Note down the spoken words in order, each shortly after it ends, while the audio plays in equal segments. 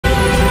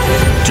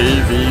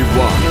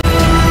TV1.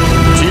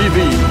 TV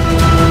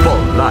for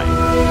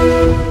life.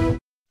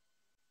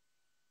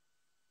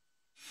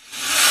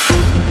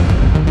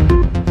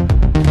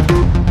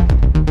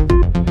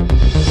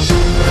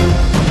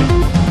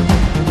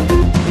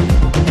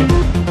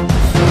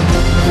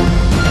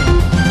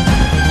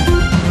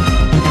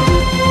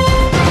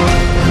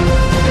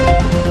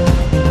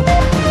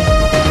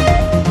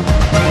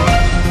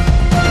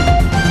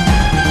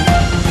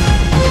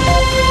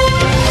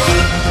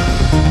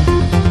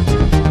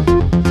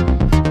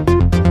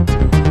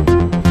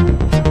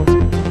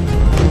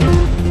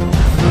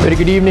 Very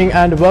good evening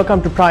and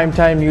welcome to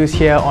Primetime News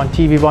here on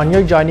TV1.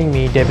 You're joining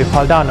me, David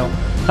Paldano.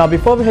 Now,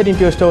 before we head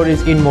into your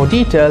stories in more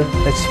detail,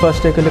 let's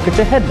first take a look at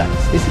your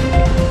headlines this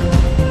evening.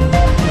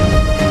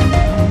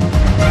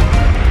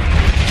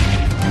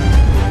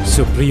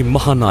 Supreme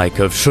Mahanaik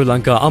of Sri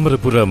Lanka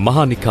Amarapura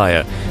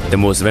Mahanikaya, the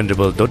most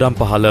venerable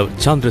Dodampahala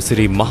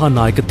Chandrasiri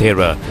Mahanaika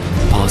Thera,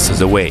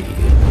 passes away.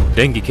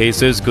 Dengue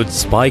cases could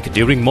spike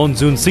during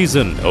monsoon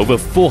season. Over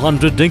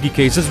 400 dengue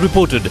cases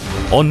reported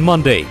on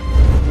Monday.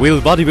 Will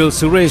Vadivel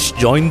Suresh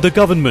join the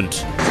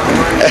government?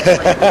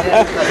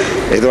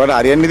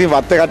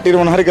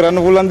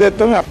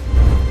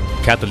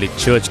 Catholic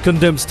Church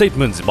condemns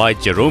statements by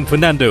Jerome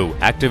Fernando.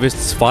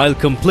 Activists file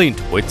complaint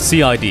with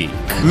CID.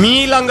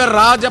 මීළඟ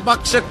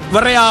රාජපක්ෂ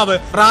වරයාව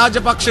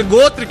රාජපක්ෂ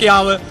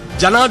ගෝත්‍රිකයාව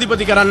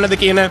ජනාධිපති කරන්නද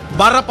කියන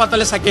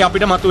බරපතල සැකය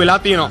අපිට මතුවලා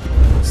තියෙනවා.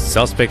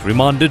 Suspect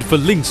remanded for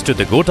links to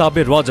the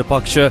Gotabaya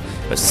Rajapaksa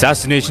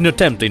assassination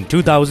attempt in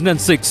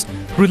 2006,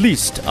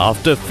 released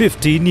after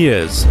 15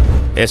 years.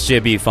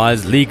 SJB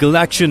files legal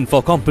action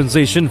for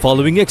compensation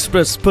following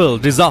Express Pearl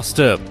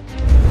disaster.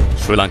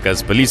 Sri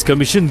Lanka's Police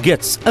Commission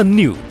gets a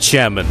new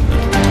chairman.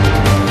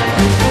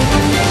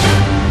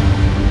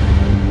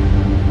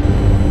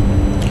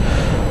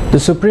 The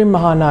Supreme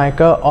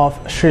Mahanayaka of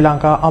Sri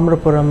Lanka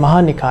Amarapura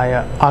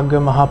Mahanikaya,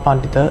 Agya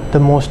Mahapandita, the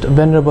most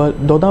venerable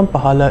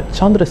Dodampahala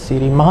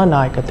Chandrasiri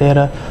Mahanayaka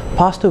Thera,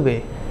 passed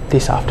away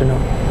this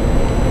afternoon.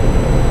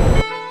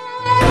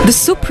 The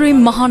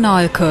Supreme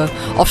Mahanayaka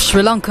of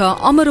Sri Lanka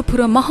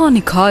Amarapura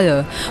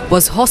Mahanikaya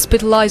was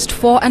hospitalized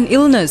for an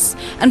illness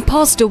and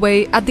passed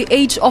away at the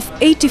age of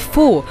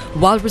 84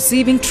 while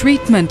receiving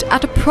treatment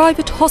at a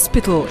private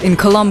hospital in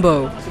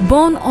Colombo.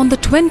 Born on the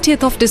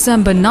 20th of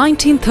December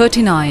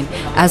 1939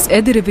 as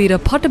Edirivira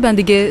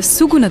Patabandige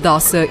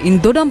Sugunadasa in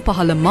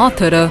Dodampahala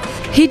Mathara,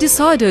 he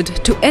decided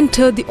to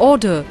enter the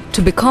order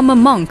to become a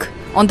monk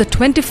on the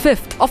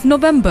 25th of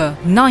November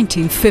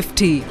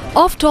 1950.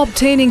 After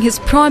obtaining his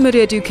primary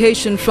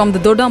education from the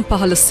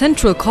Dodampahala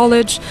Central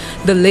College,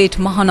 the late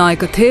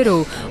Mahanayaka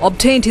Thero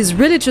obtained his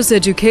religious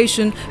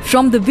education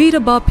from the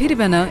Veeraba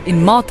Pirivena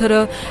in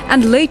Mathara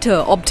and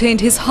later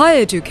obtained his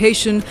higher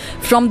education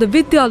from the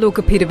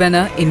Vidyaloka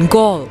Pirivena in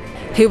Gaul.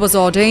 He was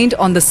ordained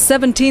on the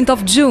 17th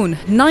of June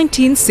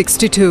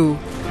 1962.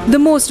 The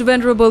most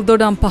venerable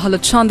Dodampahala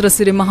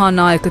Chandrasiri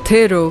Mahanayaka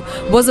Thero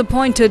was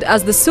appointed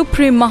as the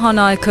Supreme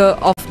Mahanayaka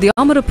of the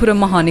Amarapura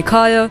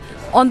Mahanikaya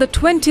on the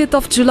 20th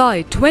of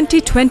July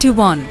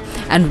 2021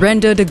 and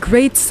rendered a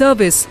great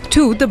service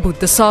to the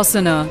Buddha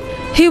Sasana.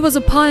 He was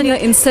a pioneer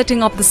in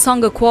setting up the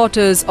Sangha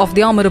quarters of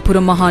the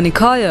Amarapura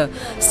Mahanikaya,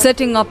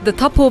 setting up the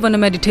Tapovana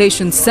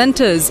meditation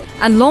centers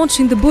and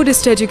launching the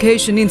Buddhist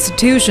education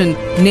institution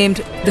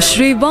named the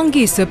Sri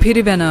Vangisa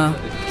Pirivena.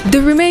 The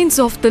remains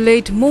of the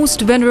late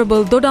most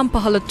venerable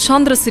Dodampahala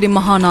Chandrasiri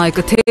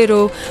Mahanayaka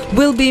Thero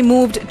will be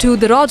moved to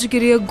the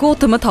Rajagiriya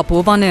Gautama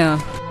Tapovana.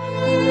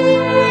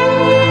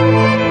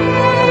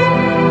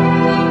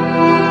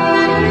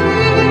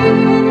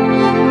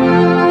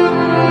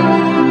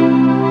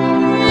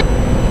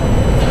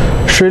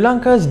 Sri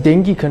Lanka's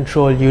Dengue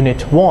Control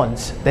Unit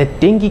warns that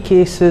dengue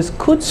cases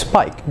could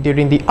spike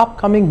during the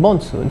upcoming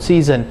monsoon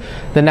season.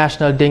 The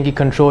National Dengue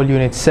Control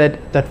Unit said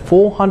that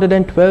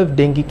 412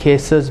 dengue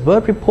cases were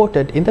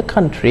reported in the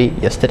country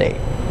yesterday.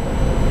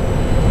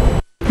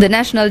 The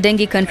National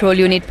Dengue Control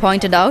Unit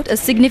pointed out a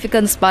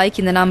significant spike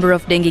in the number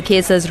of dengue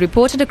cases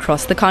reported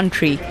across the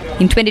country.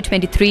 In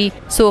 2023,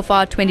 so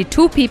far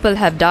 22 people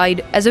have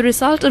died as a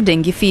result of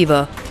dengue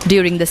fever.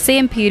 During the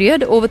same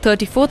period, over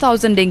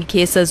 34,000 dengue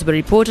cases were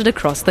reported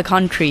across the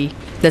country.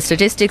 The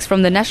statistics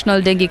from the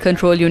National Dengue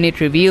Control Unit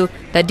reveal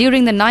that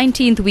during the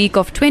 19th week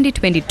of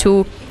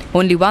 2022,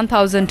 only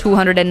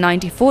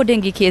 1,294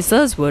 dengue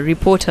cases were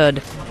reported.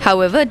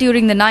 However,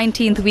 during the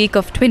 19th week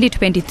of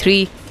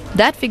 2023,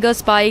 that figure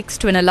spikes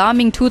to an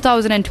alarming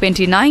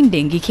 2,029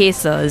 dengue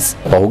cases.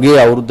 We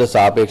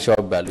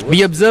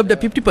observed a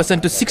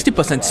 50% to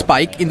 60%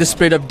 spike in the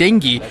spread of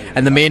dengue,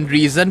 and the main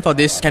reason for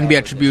this can be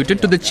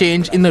attributed to the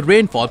change in the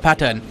rainfall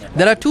pattern.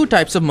 There are two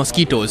types of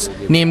mosquitoes,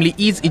 namely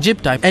Aedes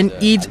aegypti and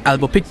Aedes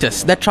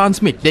albopictus, that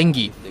transmit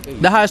dengue.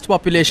 The highest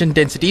population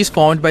density is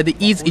found by the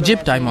Aedes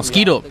aegypti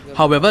mosquito.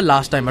 However,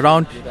 last time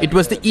around, it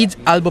was the Aedes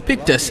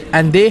albopictus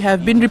and they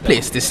have been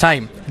replaced this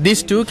time.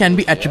 This too can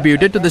be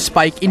attributed to the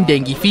spike in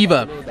dengue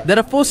fever. There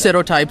are 4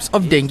 serotypes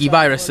of dengue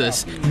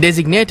viruses,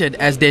 designated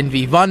as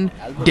dengue-1,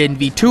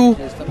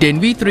 dengue-2,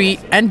 dengue-3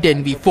 and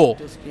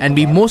dengue-4. And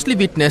we mostly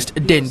witnessed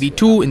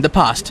dengue-2 in the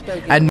past,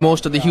 and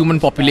most of the human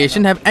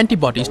population have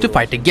antibodies to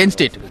fight against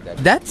it.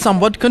 That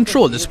somewhat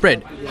controls the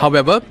spread.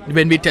 However,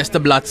 when we test the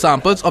blood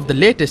samples of the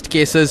latest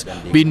cases,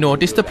 we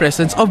notice the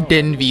presence of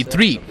dengue-3.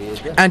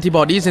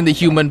 Antibodies in the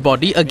human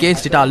body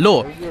against it are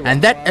low,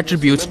 and that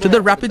attributes to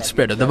the rapid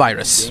spread of the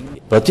virus.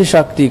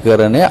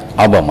 ප්‍රතිශක්තිකරණය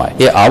අවමයි.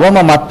 ඒ අවම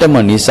මට්ටම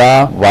නිසා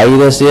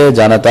වෛරසය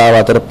ජනතාව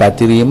අතර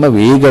පැතිරීම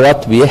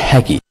වේගවත් විය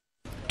හැකියි.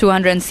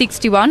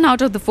 261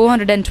 out of the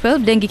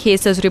 412 dengue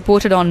cases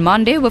reported on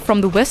Monday were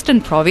from the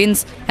Western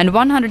Province, and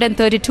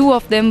 132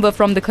 of them were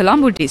from the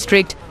Colombo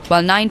district,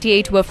 while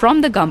 98 were from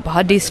the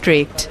Gampaha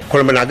district.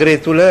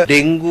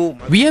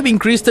 We have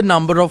increased the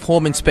number of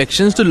home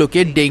inspections to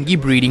locate dengue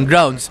breeding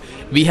grounds.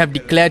 We have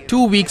declared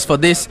 2 weeks for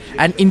this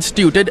and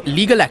instituted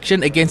legal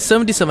action against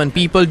 77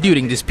 people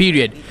during this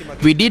period.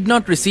 We did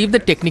not receive the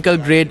technical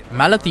grade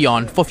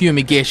malathion for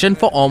fumigation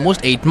for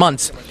almost 8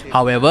 months.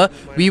 However,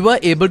 we were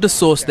able to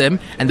source them,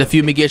 and the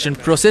fumigation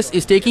process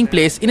is taking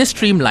place in a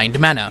streamlined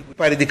manner.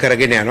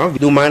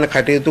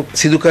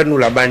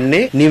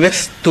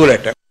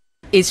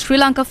 Is Sri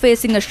Lanka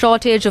facing a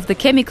shortage of the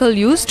chemical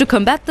used to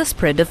combat the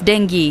spread of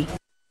dengue?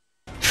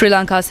 Sri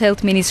Lanka's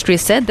health ministry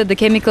said that the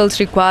chemicals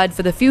required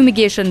for the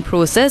fumigation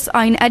process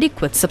are in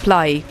adequate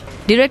supply.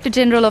 Director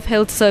General of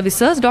Health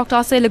Services Dr.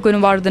 Asela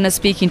Gunawardena,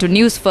 speaking to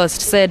News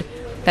First, said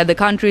that the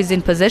country is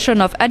in possession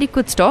of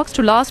adequate stocks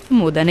to last for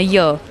more than a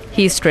year.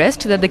 He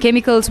stressed that the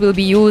chemicals will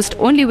be used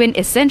only when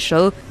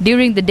essential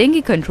during the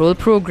dengue control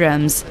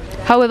programs.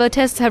 However,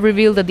 tests have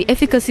revealed that the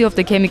efficacy of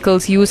the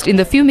chemicals used in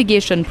the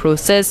fumigation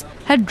process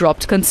had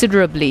dropped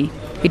considerably.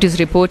 It is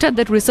reported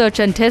that research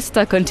and tests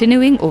are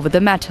continuing over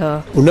the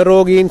matter.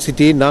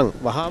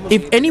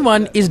 If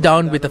anyone is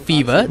down with a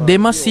fever, they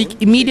must seek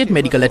immediate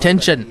medical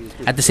attention.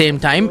 At the same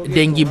time,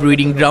 dengue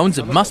breeding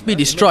grounds must be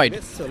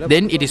destroyed.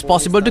 Then it is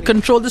possible to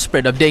control the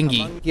spread of dengue.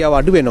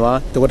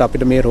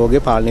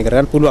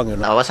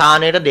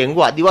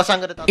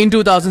 In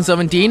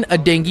 2017, a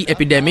dengue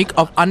epidemic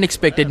of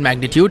unexpected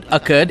magnitude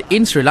occurred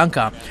in Sri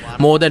Lanka.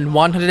 More than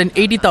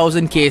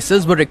 180,000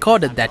 cases were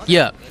recorded that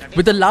year,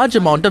 with a large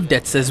amount of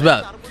deaths as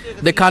well.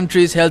 The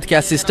country's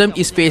healthcare system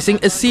is facing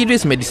a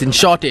serious medicine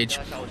shortage.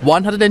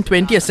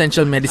 120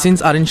 essential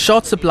medicines are in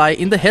short supply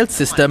in the health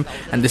system,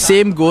 and the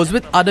same goes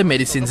with other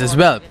medicines as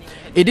well.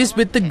 It is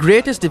with the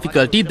greatest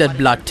difficulty that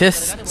blood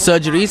tests,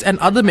 surgeries and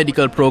other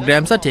medical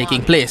programs are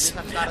taking place.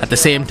 At the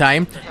same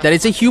time, there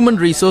is a human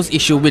resource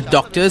issue with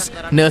doctors,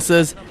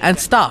 nurses and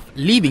staff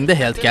leaving the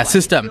healthcare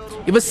system.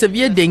 If a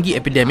severe dengue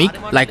epidemic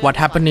like what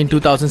happened in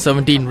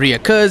 2017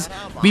 reoccurs,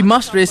 we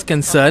must raise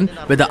concern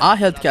whether our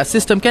healthcare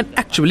system can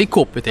actually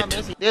cope with it.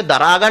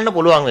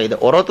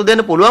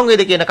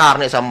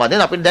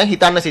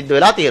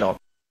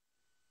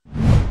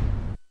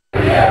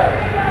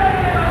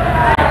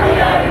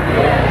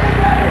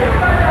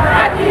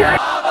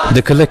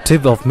 The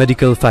collective of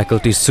medical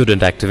faculty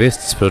student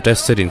activists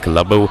protested in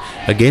Colombo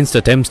against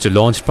attempts to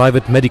launch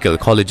private medical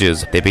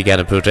colleges. They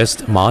began a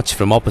protest march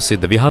from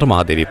opposite the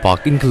Viharamahadevi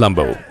Park in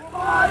Colombo.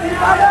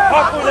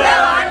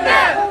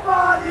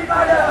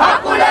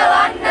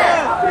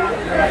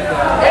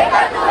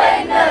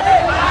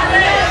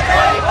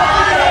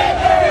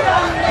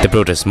 The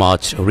protest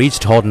march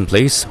reached Horton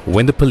Place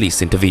when the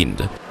police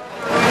intervened.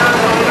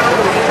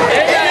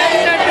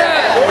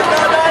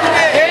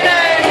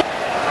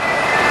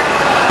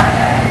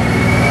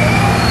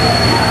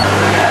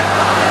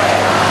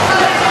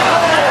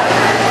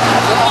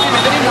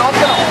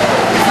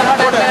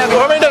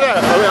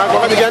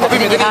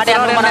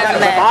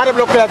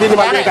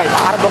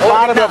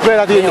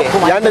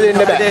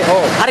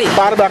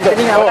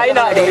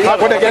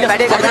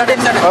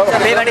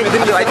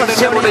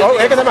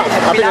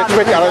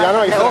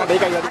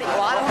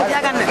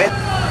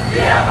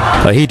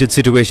 A heated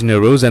situation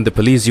arose and the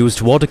police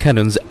used water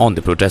cannons on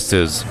the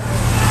protesters.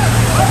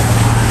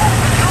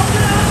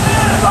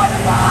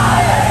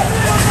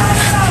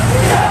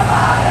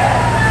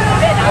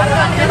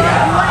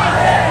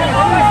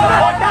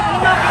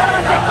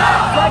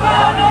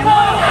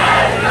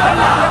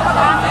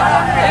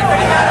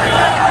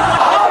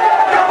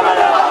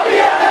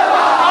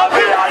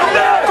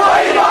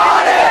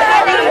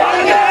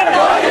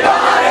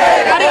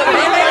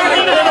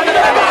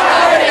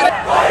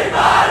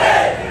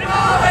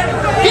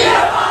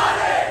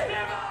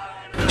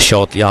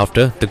 Shortly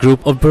after, the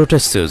group of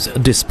protesters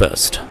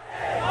dispersed.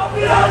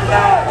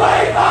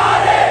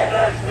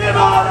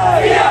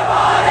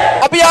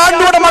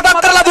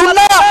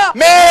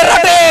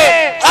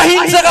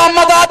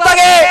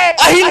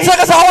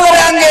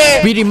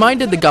 We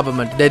reminded the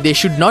government that they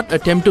should not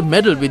attempt to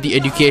meddle with the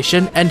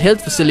education and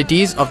health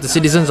facilities of the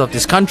citizens of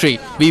this country.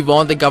 We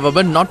warned the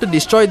government not to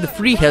destroy the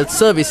free health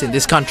service in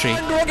this country.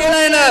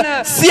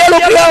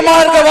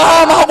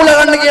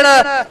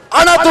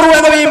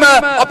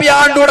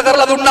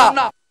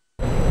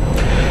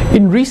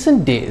 In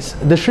recent days,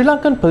 the Sri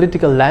Lankan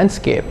political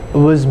landscape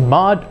was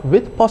marred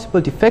with possible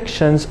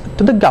defections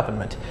to the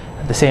government.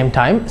 At the same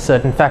time,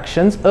 certain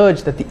factions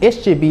urge that the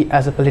SJB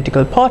as a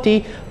political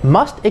party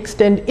must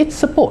extend its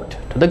support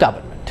to the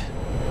government.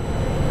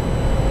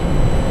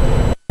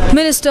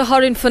 Minister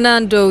Harin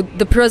Fernando,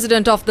 the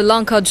president of the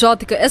Lanka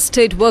Jatika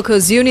Estate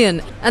Workers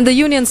Union and the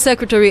Union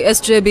Secretary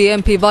SJB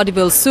MP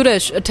Vadivel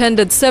Suresh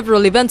attended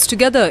several events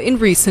together in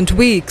recent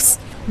weeks.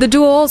 The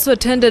duo also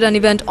attended an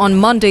event on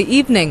Monday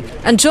evening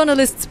and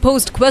journalists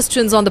posed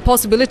questions on the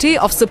possibility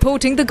of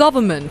supporting the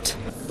government.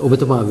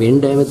 ඔබතුමා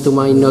වෙන්න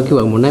එමෙතුමා ඉන්නවා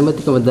කිව්වා මොන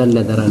එමෙතුකම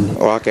දන්නේ දරන්නේ.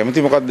 ඔයා කැමති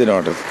මොකක්ද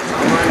දෙනවට?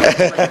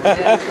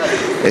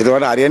 ඒකට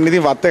හරියන්නේ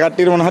ඉතින් වත්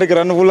කට්ටියට මොන හරි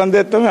කරන්න පුළුවන්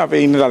දෙයක් තමයි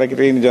අපේ ඉන්න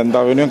රටේ ඉන්න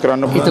ජනතාව වෙනුවෙන්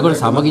කරන්න පුළුවන්. ඒතකොට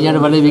සමගි ජන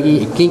බලවේගී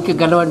එක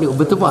ගලවන්නේ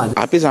ඔබතුමාද?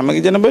 අපි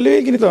සමගි ජන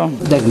බලවේගීනේ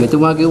තමයි. දැන්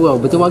මෙතුමා කිව්වා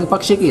ඔබතුමාගේ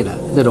පක්ෂය කියලා.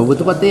 දැන්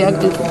ඔබතුමාත් ඒ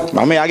යාගේ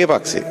මම යාගේ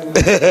පක්ෂේ.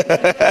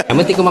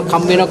 එමෙතිකමක්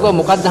හම්බ වෙනකෝ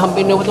මොකද්ද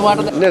හම්බෙන්නේ ඔබතුමාට?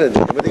 නෑ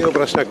එමෙතිකම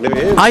ප්‍රශ්නයක්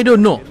නෙවෙයි. I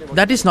don't know.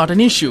 That is not an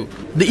issue.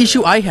 The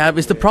issue I have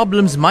is the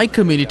problems my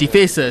community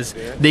faces.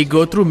 They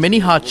go through many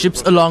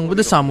hardships along with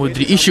the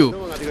Samudri issue.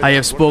 I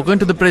have spoken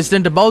to the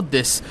president about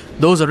this.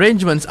 Those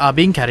arrangements are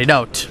being carried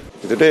out.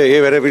 ඒකට ඒ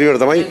වැඩ පිළිවෙල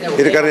තමයි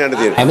ඉදිරි කරන්න යන්න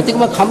තියෙන්නේ.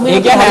 එමෙතිකමක් හම්බ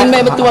වෙනකෝ හරියම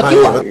එමෙතුමා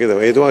කිව්වා.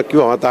 ඒතුමා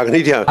කිව්වා මම තාගෙන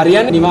හිටියා.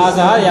 හරියන්නේ නිවාස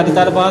හා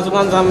යටිතර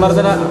පහසුකම්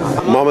සම්වර්ධන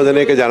මම දැන්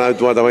ඒක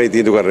ජනාධිපතිතුමා තමයි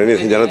තීන්දුව කරන්නේ.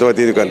 ජනතාව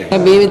තීන්දුව කරන්නේ.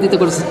 මේ වෙද්දී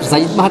ඒතකොට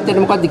සජිත් මහත්තයාට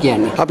මොකද්ද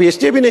කියන්නේ? අපි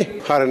SJB නේ.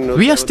 හරින්න.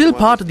 We are still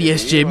part of the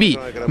SJB.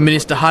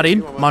 Minister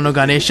Harin, Mano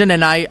Ganeshan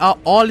and I are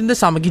all in the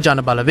Samagi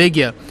Jana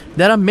Balavegya.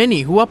 There are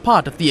many who are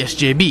part of the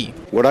SJB.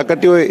 ගොඩක්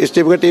කට්ටිය ඔය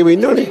SJB කට්ටියම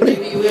ඉන්නවනේ.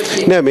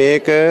 නෑ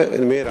මේක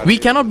මේ We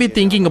cannot be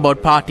thinking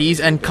about parties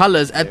and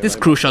colours at this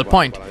crucial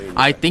point.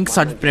 I think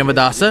Sajith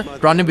Premadasa,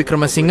 Ranil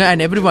Wickremesinghe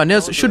and everyone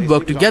else should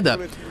work together.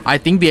 I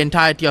think the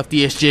entirety of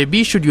the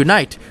SJB should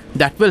unite.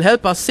 That will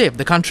help us save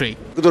the country.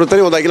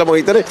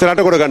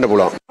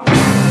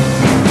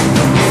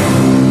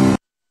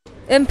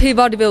 MP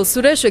Vadivel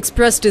Suresh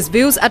expressed his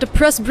views at a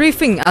press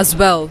briefing as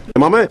well.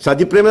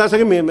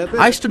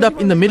 I stood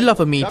up in the middle of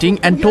a meeting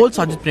and told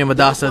Sajith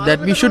Premadasa that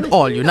we should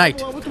all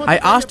unite. I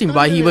asked him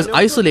why he was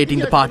isolating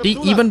the party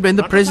even when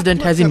the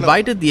president has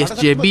invited the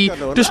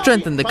SJB to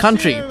strengthen the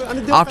country.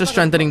 After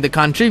strengthening the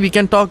country, we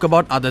can talk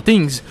about other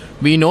things.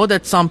 We know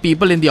that some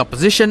people in the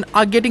opposition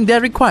are getting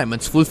their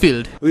requirements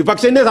fulfilled.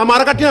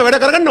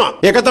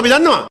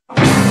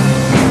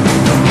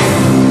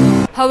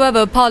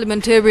 However,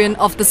 parliamentarian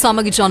of the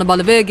Samagi Jana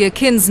Balavegya,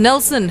 Kins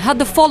Nelson, had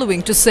the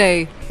following to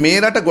say.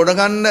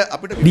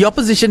 The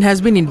opposition has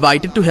been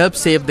invited to help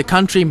save the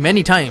country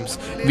many times.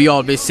 We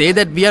always say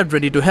that we are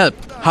ready to help.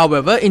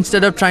 However,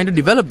 instead of trying to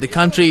develop the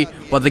country,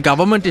 what the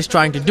government is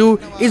trying to do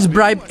is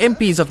bribe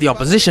MPs of the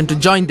opposition to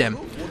join them.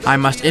 I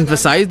must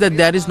emphasize that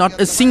there is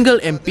not a single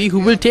MP who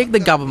will take the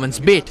government's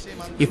bait.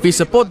 If we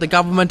support the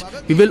government,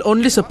 we will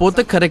only support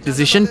the correct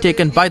decision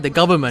taken by the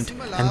government,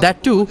 and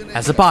that too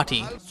as a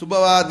party.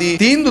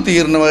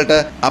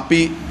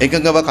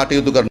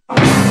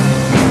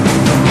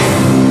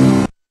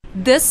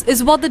 This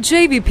is what the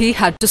JVP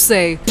had to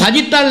say.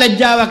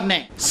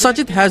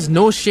 Sajith has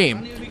no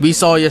shame. We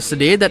saw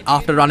yesterday that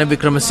after Ranil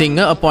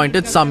Wickremesinghe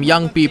appointed some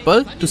young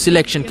people to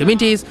selection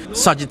committees,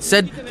 Sajith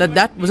said that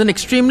that was an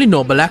extremely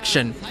noble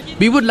action.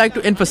 We would like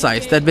to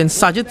emphasize that when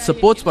Sajith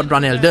supports what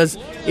Ranil does,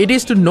 it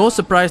is to no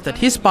surprise that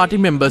his party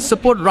members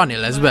support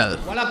Ranil as well.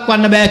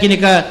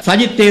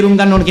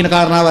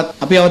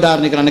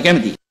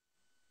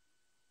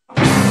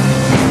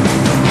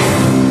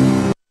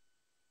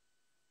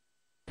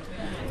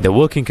 The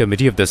working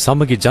committee of the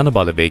Samagi Jana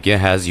Balavegya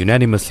has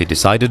unanimously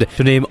decided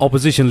to name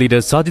opposition leader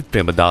Sajith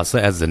Premadasa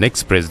as the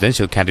next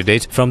presidential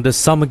candidate from the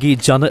Samagi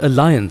Jana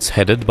Alliance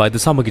headed by the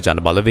Samagi Jana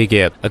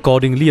Balavegya.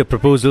 Accordingly, a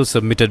proposal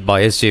submitted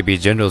by SJB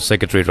General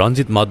Secretary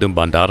Ranjit Madhum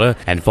Bandara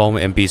and former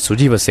MP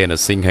Sujiva Sena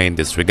Singha in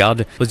this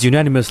regard was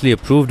unanimously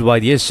approved by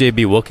the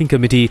SJB working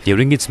committee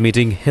during its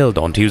meeting held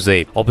on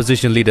Tuesday.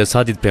 Opposition leader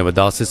Sajith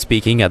Premadasa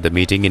speaking at the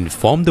meeting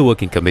informed the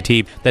working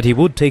committee that he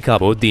would take up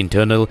both the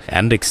internal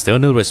and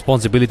external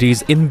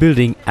responsibilities in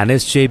building an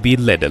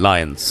SJB-led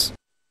alliance.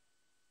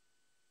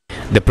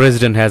 The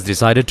president has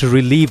decided to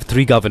relieve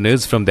 3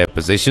 governors from their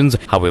positions.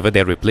 However,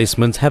 their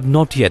replacements have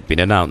not yet been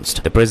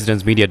announced. The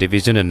president's media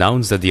division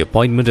announced that the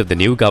appointment of the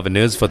new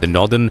governors for the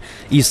northern,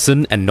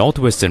 eastern and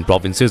northwestern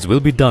provinces will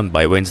be done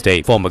by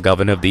Wednesday. Former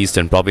governor of the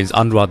eastern province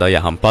Anuradha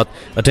Yahampat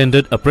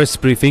attended a press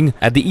briefing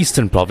at the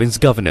eastern province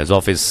governor's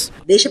office.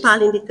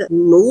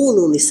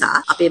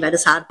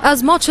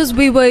 As much as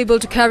we were able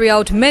to carry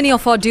out many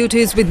of our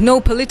duties with no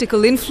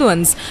political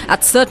influence,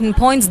 at certain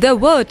points there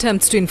were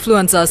attempts to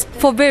influence us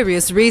for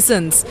various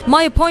reasons.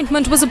 My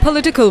appointment was a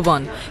political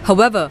one.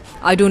 However,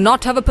 I do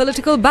not have a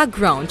political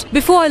background.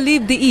 Before I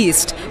leave the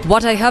East,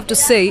 what I have to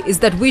say is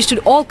that we should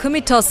all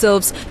commit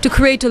ourselves to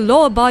create a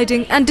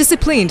law-abiding and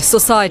disciplined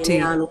society.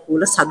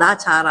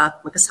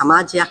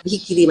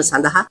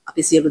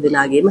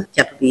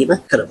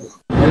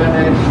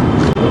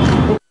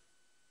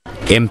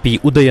 MP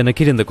Udayana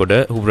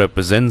Kirindakoda, who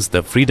represents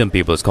the Freedom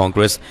People's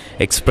Congress,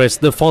 expressed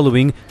the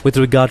following with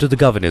regard to the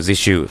governor's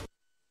issue.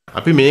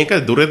 අපි මේක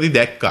දුරදි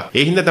දැක්කා.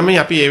 ඒ හින්දා තමයි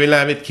අපි ඒ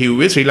වෙලාවෙත්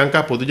කිව්වේ ශ්‍රී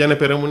ලංකා පොදු ජන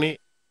පෙරමුණේ.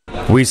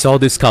 We saw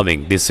this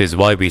coming. This is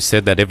why we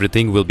said that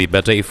everything will be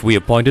better if we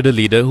appointed a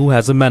leader who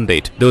has a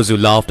mandate. Those who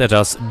laughed at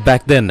us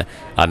back then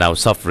are now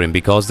suffering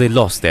because they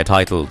lost their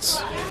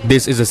titles.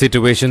 This is a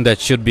situation that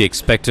should be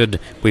expected.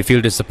 We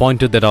feel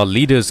disappointed that our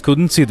leaders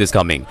couldn't see this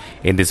coming.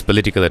 In this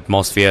political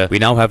atmosphere, we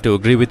now have to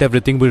agree with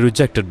everything we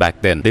rejected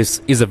back then.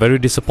 This is a very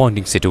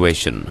disappointing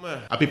situation.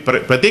 අපි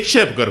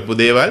ප්‍රතික්ෂේප කරපු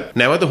දේවල්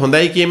නැවත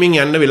හොඳයි කියමින්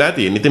යන්න වෙලා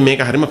තියෙනවා. ඉතින්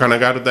මේක හරිම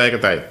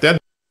කනගාටුදායක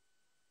තත්ත්වයක්.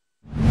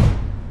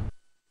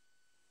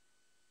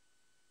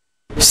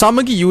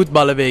 Samagi Youth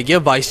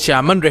Balavegya Vice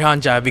Chairman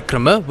Rehan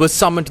Jayavikrama was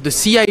summoned to the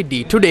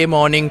CID today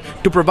morning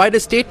to provide a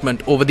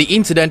statement over the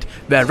incident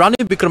where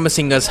Ranil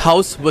Wickramasinghe's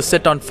house was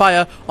set on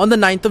fire on the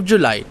 9th of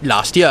July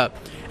last year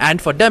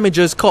and for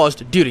damages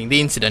caused during the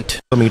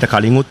incident.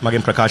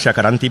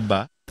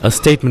 A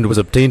statement was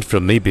obtained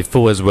from me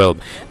before as well.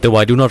 Though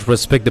I do not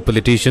respect the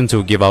politicians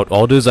who give out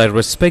orders, I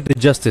respect the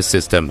justice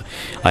system.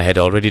 I had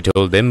already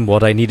told them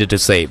what I needed to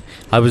say.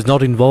 I was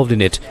not involved in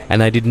it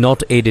and I did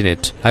not aid in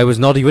it. I was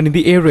not even in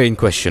the area in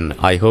question.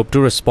 I hope to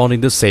respond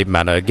in the same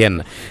manner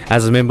again.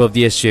 As a member of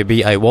the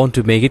SJB, I want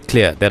to make it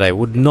clear that I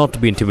would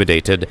not be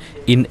intimidated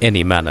in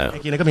any manner.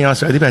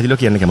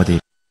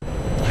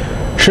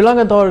 Sri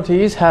Lankan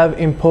authorities have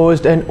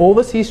imposed an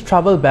overseas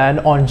travel ban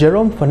on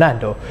Jerome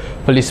Fernando.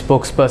 Police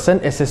spokesperson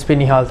SSP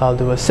Nihal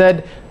Talduwa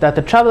said that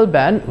the travel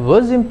ban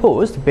was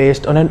imposed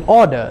based on an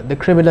order the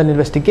Criminal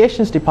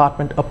Investigations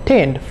Department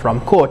obtained from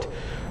court.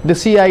 The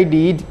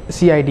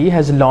CID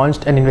has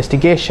launched an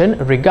investigation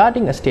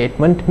regarding a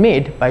statement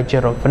made by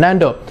Jerome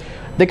Fernando.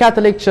 The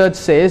Catholic Church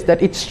says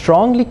that it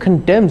strongly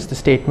condemns the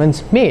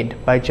statements made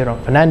by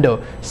Jerome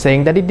Fernando,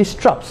 saying that it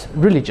disrupts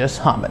religious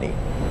harmony.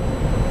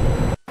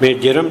 මේ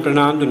Jerome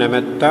Fernando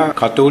නැමැත්තා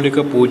කතෝලික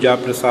පූජා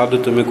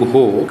ප්‍රසාදතුමෙකු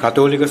හෝ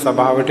කතෝලික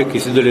සභාවට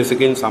කිසිදු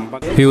ලෙසකින්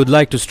සම්බන්ධ. We would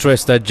like to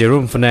stress that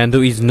Jerome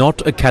Fernando is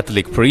not a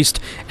Catholic priest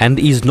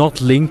and is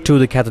not linked to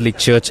the Catholic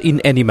Church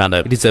in any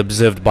manner. It is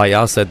observed by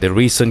us that the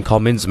recent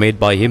comments made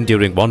by him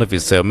during one of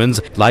his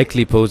sermons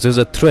likely poses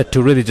a threat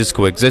to religious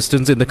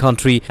coexistence in the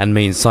country and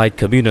may incite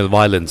communal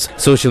violence.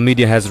 Social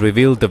media has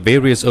revealed the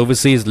various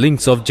overseas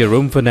links of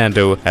Jerome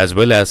Fernando as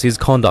well as his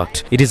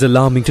conduct. It is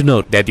alarming to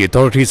note that the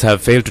authorities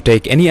have failed to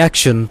take any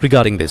action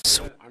regarding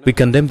this. We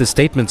condemn the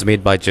statements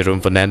made by Jerome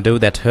Fernando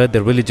that hurt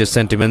the religious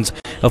sentiments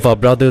of our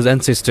brothers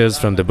and sisters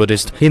from the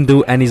Buddhist,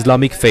 Hindu and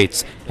Islamic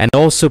faiths and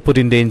also put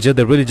in danger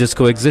the religious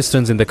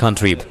coexistence in the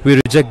country. We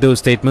reject those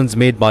statements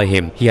made by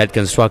him. He had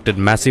constructed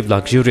massive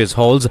luxurious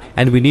halls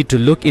and we need to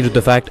look into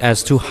the fact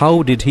as to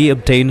how did he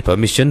obtain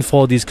permission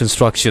for these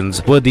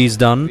constructions. Were these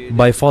done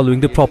by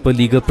following the proper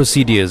legal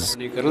procedures?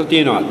 We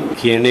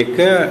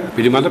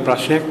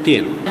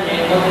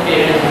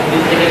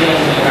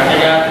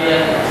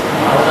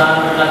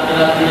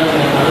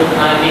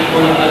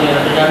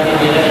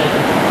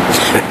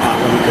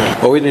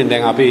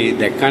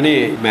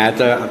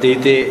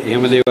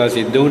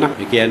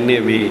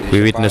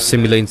witnessed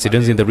similar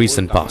incidents in the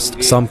recent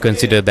past. Some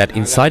consider that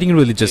inciting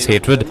religious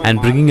hatred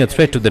and bringing a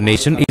threat to the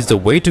nation is the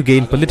way to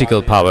gain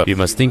political power. We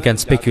must think and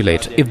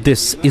speculate if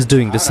this is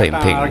doing the same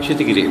thing.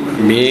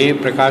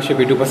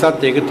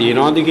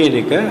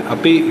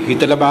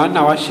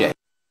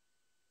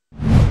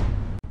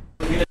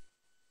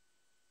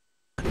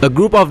 A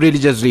group of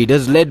religious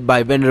leaders led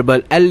by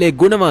Venerable L.A.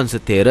 Gunawansa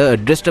Thera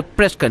addressed a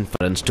press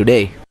conference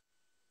today.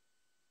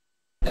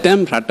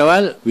 දැන්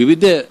රටවල්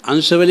විවිධ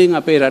අංශවලින්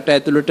අපේ රට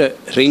ඇතුළට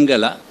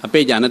රිංගලා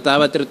අපේ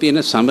ජනතාව අතර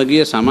තියෙන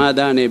සමගිය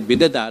සමාදානයේ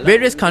බිඳ දාලා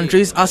Various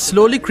countries are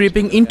slowly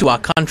creeping into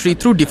our country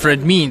through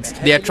different means.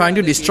 They are trying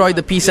to destroy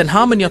the peace and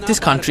harmony of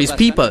this country's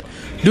people.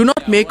 Do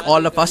not make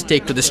all of us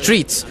take to the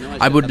streets.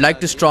 I would like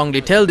to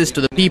strongly tell this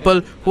to the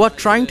people who are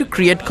trying to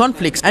create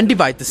conflicts and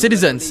divide the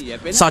citizens.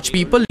 Such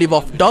people live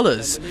off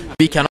dollars.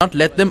 We cannot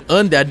let them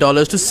earn their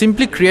dollars to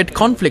simply create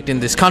conflict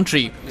in this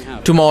country.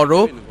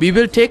 Tomorrow, we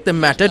will take the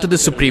matter to the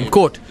Supreme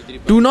Court.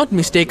 Do not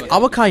mistake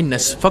our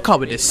kindness for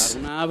cowardice.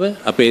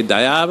 අපේ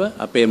දයාව,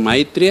 අපේ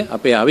මෛත්‍රිය,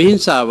 අපේ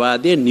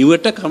අවිහිංසාවාදයේ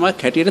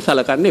නිවටකමක් හැටියට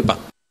සලකන්න එපා.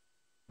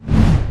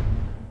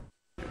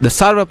 The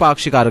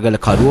Sarvapakshika Aragala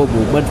Karuwa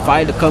movement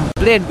filed a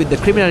complaint with the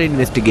Criminal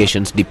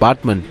Investigations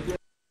Department.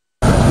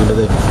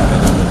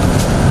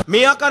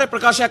 මේ ආකාරයේ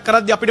ප්‍රකාශයක්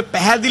කරද්දී අපිට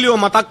පැහැදිලිව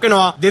මතක්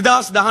වෙනවා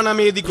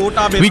 2019 දී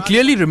Gotabaya. We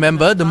clearly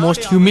remember the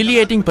most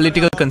humiliating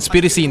political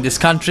conspiracy in this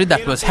country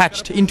that was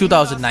hatched in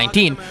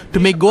 2019 to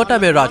make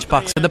Gotabaya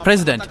Rajapaksa the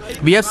president.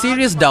 We have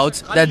serious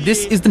doubts that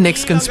this is the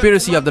next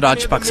conspiracy of the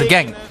Rajapaksa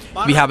gang.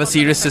 We have a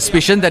serious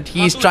suspicion that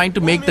he is trying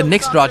to make the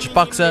next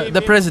Rajapaksa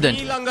the president.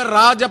 ඊළඟ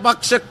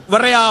රාජපක්ෂ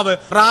වරයාව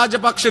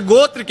රාජපක්ෂ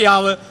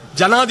ගෝත්‍රිකයාව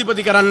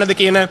ජනාධිපති කරන්නද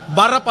කියන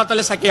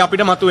බරපතල සැකය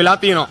අපිට මතුවලා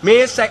තියෙනවා.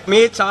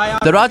 මේ ඡායා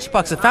The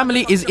Rajapaksa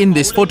family is in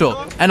this photo,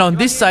 and on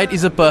this side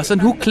is a person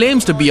who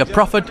claims to be a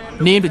prophet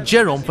named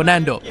Jerome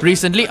Fernando.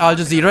 Recently, Al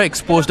Jazeera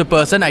exposed a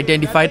person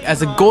identified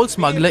as a gold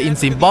smuggler in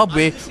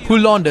Zimbabwe who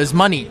launders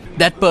money.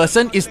 That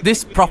person is this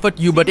Prophet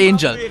Hubert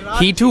Angel.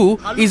 He too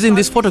is in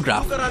this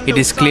photograph. It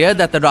is clear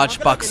that the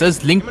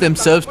Rajpaksas linked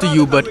themselves to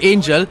Hubert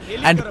Angel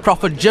and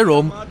Prophet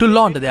Jerome to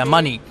launder their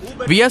money.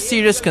 We have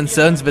serious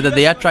concerns whether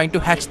they are trying to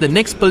hatch the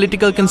next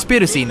political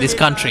conspiracy in this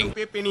country.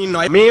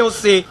 මේ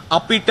ඔස්සේ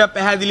අපිට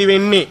පැහැදිලි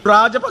වෙන්නේ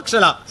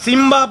රාජපක්ෂලා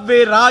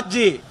සිම්බාබ්වේ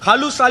රාජ්‍යයේ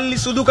කළු සල්ලි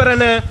සුදු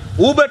කරන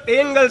ඌබර්ට්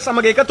ඒන්ගල්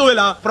සමග එකතු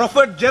වෙලා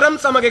ප්‍රොෆෙට් ජෙරම්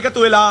සමග එකතු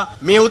වෙලා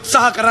මේ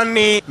උත්සාහ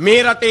කරන්නේ මේ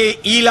රටේ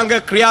ඊළඟ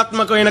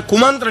ක්‍රියාත්මක වෙන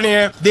කුමන්ත්‍රණය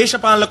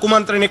දේශපාලන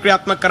කුමන්ත්‍රණය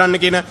ක්‍රියාත්මක කරන්න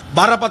කියන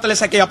බරපතල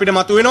සැකය අපිට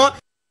මතුවෙනවා.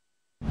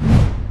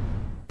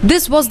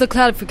 This was the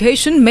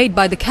clarification made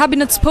by the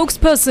cabinet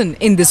spokesperson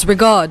in this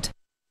regard.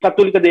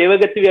 කතෝලික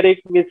දේවගතිවරයෙක්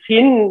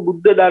විසින්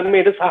බුද්ධ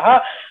ධර්මයට සහ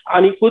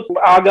අනිකුත්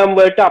ආගම්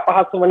වලට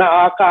අපහාස වන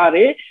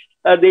ආකාරයේ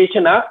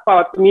දේශනා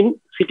පවත්වමින්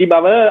සිටි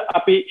බව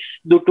අපි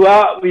දුටුවා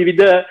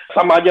විවිධ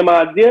සමාජ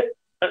මාධ්‍ය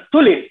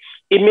තුලින්.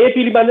 මේ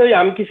පිළිබඳව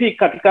යම්කිසි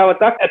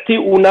කතිකාවතක් ඇති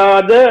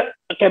වුණාද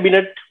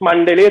කැබිනට්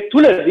මණ්ඩලය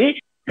තුලදී?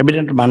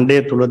 කැබිනට් මණ්ඩලය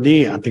තුලදී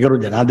අතිගරු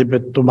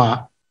ජනාධිපතිතුමා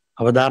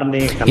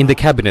In the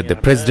cabinet, the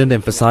president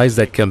emphasized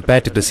that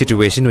compared to the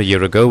situation a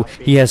year ago,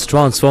 he has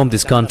transformed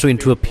this country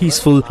into a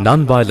peaceful,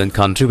 non-violent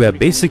country where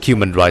basic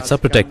human rights are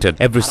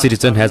protected. Every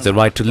citizen has the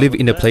right to live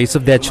in a place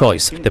of their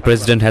choice. The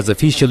president has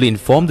officially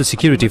informed the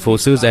security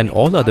forces and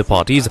all other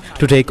parties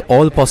to take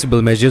all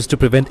possible measures to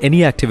prevent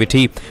any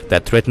activity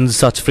that threatens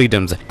such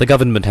freedoms. The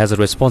government has a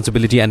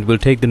responsibility and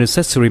will take the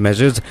necessary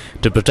measures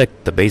to protect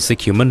the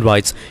basic human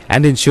rights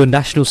and ensure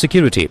national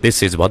security.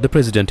 This is what the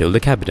president told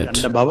the cabinet.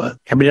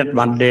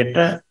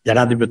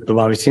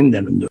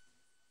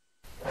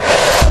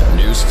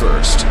 News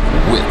first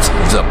with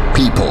the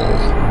people.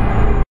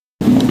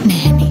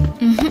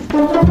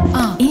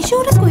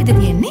 Insurance කොයිද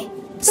තියෙන්නේ?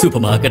 Super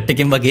market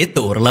එකෙන් වගේ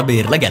තෝරලා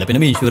බේරලා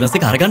ගැලපෙන insurance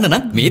එක අරගන්න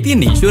නම් මේ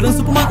තියෙන ඉන්ෂුරන්ස්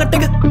සුපර් මාකට්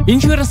එක.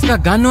 ඉන්ෂුරන්ස් එක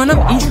ගන්නවා නම්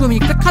ඉන්ෂුරන්ස්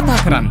එකට කතා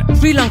කරන්න.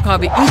 ශ්‍රී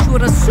ලංකාවේ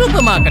ඉන්ෂුරන්ස්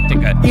සුපර් මාකට්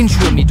එක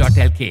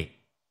insurme.lk.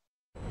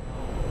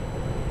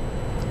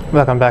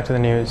 Welcome back to the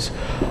news.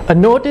 A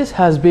notice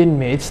has been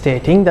made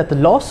stating that the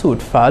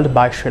lawsuit filed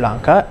by Sri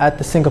Lanka at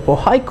the Singapore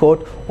High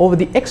Court over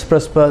the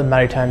Express Pearl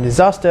maritime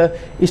disaster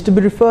is to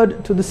be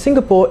referred to the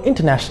Singapore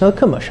International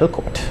Commercial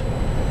Court.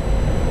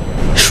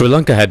 Sri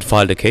Lanka had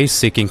filed a case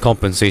seeking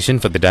compensation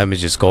for the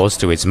damages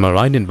caused to its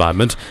marine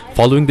environment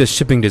following the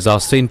shipping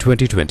disaster in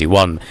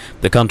 2021.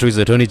 The country's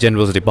Attorney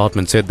General's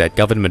department said that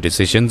government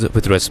decisions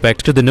with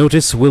respect to the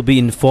notice will be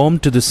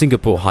informed to the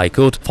Singapore High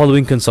Court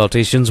following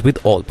consultations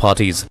with all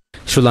parties.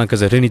 Sri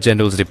Lanka's Attorney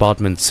General's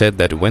department said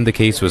that when the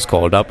case was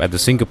called up at the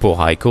Singapore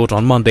High Court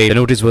on Monday, the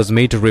notice was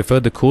made to refer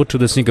the court to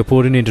the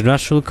Singaporean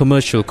International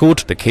Commercial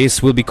Court. The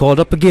case will be called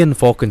up again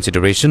for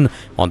consideration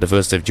on the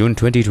 1st of June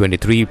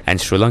 2023,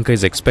 and Sri Lanka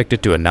is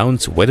expected to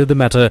announce whether the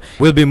matter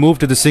will be moved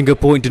to the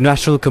Singapore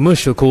International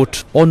Commercial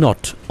Court or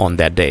not on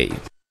that day.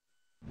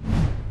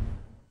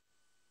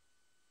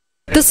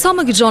 The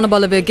Samagijana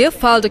Balavegya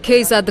filed a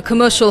case at the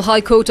Commercial High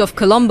Court of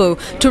Colombo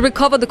to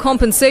recover the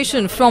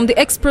compensation from the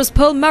Express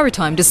Pearl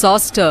maritime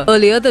disaster.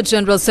 Earlier, the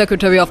General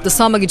Secretary of the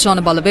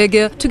Samagijana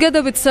Balavegya,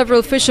 together with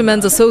several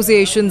fishermen's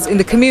associations in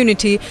the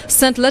community,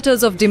 sent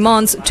letters of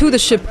demands to the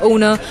ship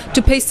owner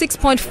to pay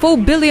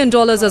 $6.4 billion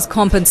as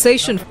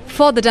compensation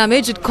for the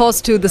damage it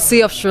caused to the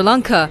Sea of Sri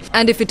Lanka.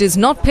 And if it is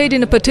not paid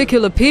in a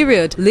particular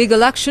period,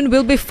 legal action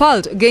will be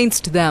filed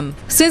against them.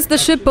 Since the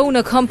ship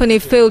owner company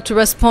failed to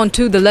respond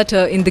to the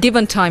letter in the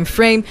given time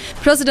frame,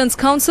 President's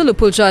Counsel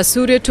Upul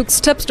Jayasuriya took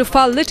steps to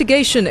file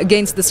litigation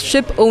against the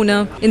ship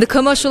owner in the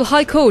Commercial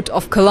High Court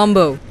of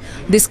Colombo.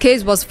 This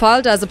case was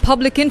filed as a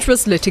public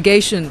interest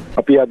litigation.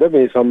 We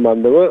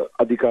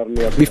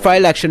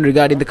filed action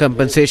regarding the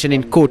compensation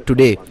in court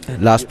today.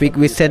 Last week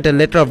we sent a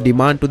letter of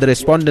demand to the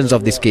respondents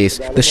of this case.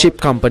 The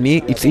ship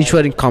company, its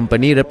insuring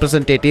company,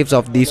 representatives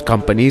of these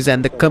companies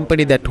and the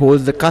company that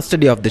holds the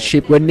custody of the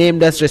ship were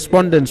named as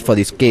respondents for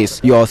this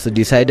case. We also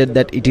decided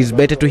that it is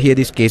better to hear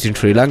this case in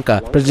Sri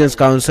Lanka. President's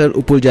Counsel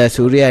Upul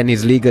Jayasuriya and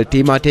his legal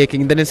team are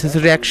taking the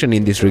necessary action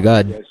in this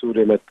regard.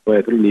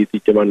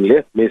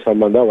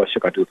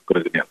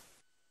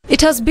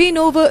 It has been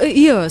over a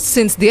year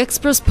since the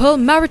Express Pearl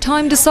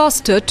maritime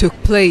disaster took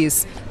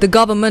place. The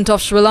government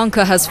of Sri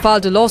Lanka has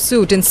filed a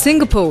lawsuit in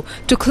Singapore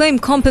to claim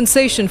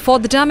compensation for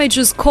the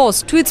damages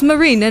caused to its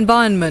marine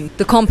environment.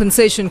 The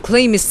compensation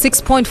claim is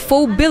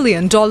 $6.4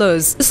 billion.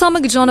 The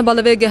Samagijana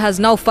Balavegya has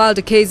now filed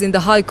a case in the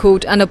High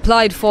Court and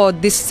applied for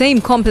this same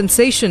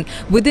compensation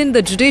within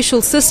the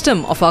judicial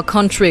system of our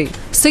country.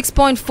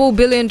 $6.4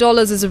 billion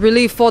is a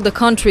relief for the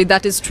country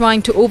that is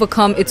trying to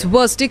overcome its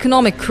worst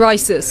economic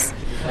crisis.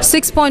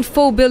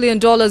 $6.4 billion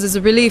is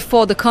a relief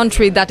for the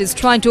country that is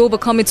trying to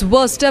overcome its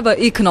worst ever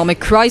economic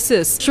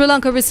crisis. Sri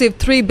Lanka received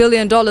 $3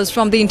 billion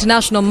from the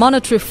International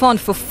Monetary Fund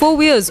for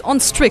 4 years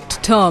on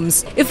strict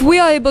terms. If we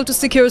are able to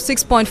secure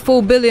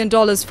 $6.4 billion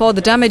for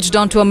the damage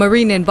done to our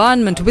marine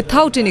environment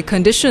without any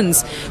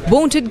conditions,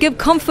 won't it give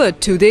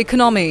comfort to the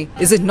economy?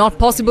 Is it not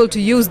possible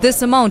to use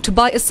this amount to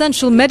buy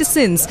essential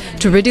medicines,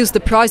 to reduce the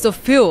price of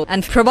fuel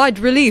and provide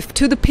relief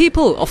to the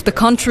people of the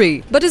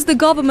country? But is the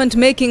government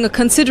making a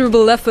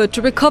considerable effort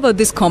to recover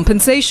this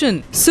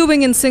compensation.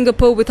 Suing in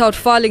Singapore without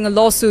filing a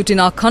lawsuit in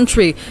our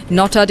country,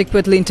 not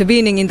adequately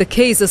intervening in the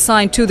case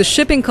assigned to the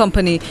shipping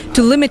company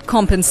to limit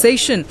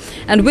compensation,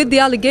 and with the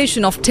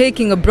allegation of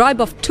taking a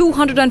bribe of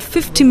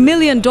 $250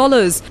 million,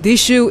 the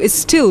issue is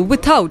still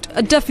without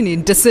a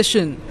definite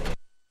decision.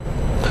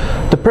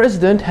 The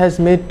President has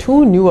made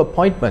 2 new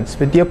appointments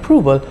with the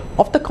approval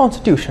of the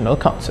Constitutional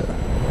Council.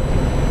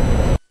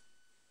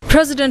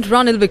 President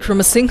Ranil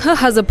Wickremesinghe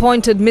has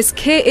appointed Ms.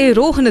 K.A.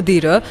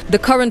 Rohanadira, the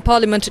current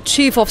Parliament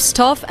Chief of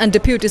Staff and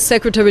Deputy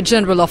Secretary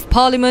General of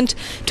Parliament,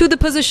 to the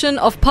position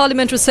of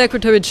Parliamentary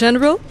Secretary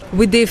General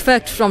with the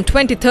effect from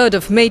 23rd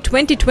of May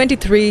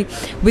 2023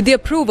 with the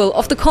approval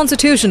of the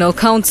Constitutional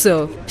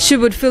Council. She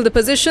would fill the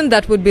position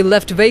that would be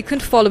left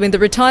vacant following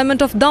the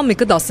retirement of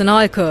Dhammika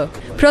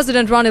Dasanayake.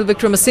 President Ranil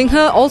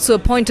Wickremesinghe also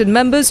appointed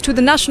members to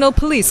the National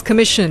Police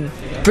Commission.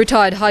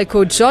 Retired High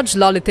Court Judge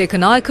Lalith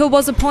Ekanayake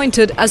was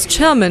appointed as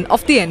chairman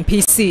of the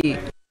NPC.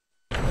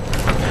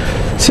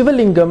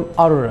 Sivalingam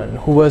Aruran,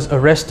 who was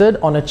arrested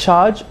on a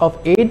charge of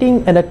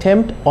aiding an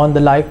attempt on the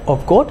life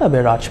of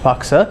Gotabaya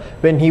Rajapaksa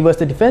when he was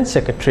the Defence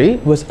Secretary,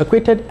 was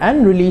acquitted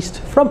and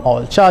released from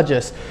all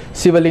charges.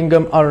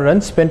 Sivalingam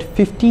Aruran spent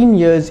 15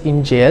 years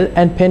in jail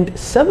and penned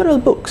several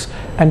books,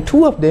 and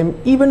 2 of them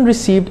even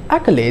received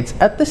accolades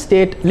at the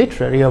State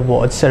Literary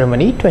Awards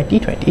Ceremony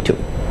 2022.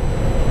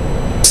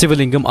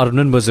 Sivalingam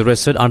Arunan was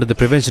arrested under the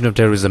Prevention of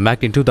Terrorism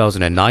Act in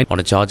 2009 on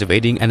a charge of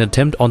aiding an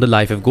attempt on the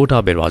life of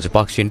Gotabaya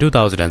Rajapaksa in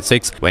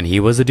 2006 when he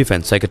was the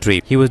Defence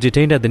Secretary. He was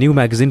detained at the New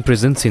Magazine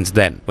prison since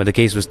then. When the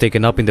case was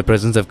taken up in the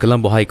presence of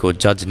Colombo High Court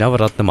Judge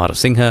Navaratna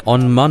Marasinghe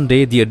on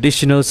Monday, the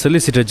Additional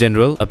Solicitor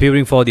General,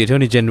 appearing for the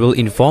Attorney General,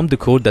 informed the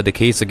court that the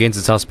case against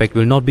the suspect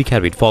will not be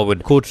carried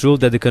forward. Court ruled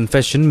that the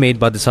confession made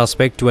by the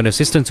suspect to an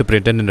Assistant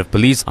Superintendent of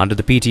Police under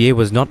the PTA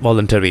was not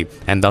voluntary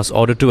and thus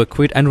ordered to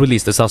acquit and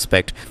release the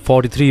suspect.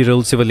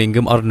 43-year-old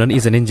Sivalingam Arunan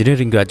is an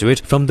engineering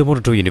graduate from the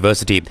Monato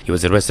University. He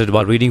was arrested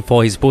while reading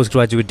for his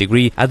postgraduate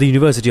degree at the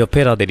University of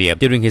Peradeniya.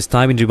 During his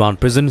time in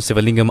remand prison,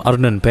 Sivalingam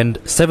Arunan penned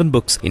 7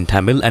 books in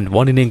Tamil and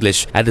 1 in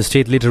English. At the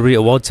State Literary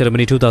Awards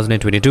Ceremony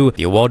 2022,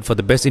 the award for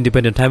the Best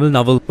Independent Tamil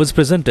Novel was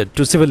presented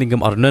to Sivalingam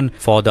Arunan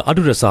for the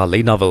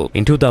Adurasale novel.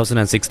 In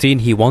 2016,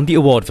 he won the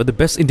award for the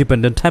Best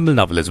Independent Tamil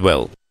Novel as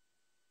well.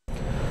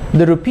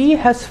 The rupee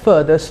has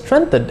further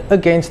strengthened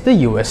against the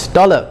US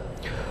dollar.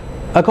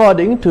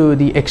 According to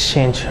the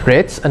exchange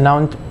rates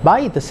announced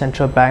by the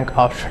Central Bank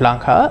of Sri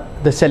Lanka,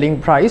 the selling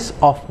price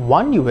of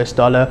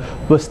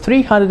 $1 was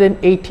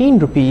 318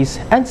 rupees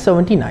and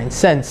 79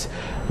 cents.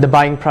 The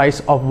buying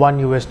price of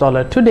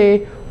 $1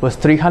 today was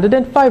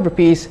 305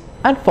 rupees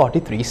and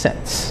 43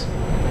 cents.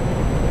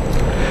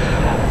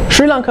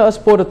 Sri Lanka's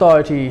Port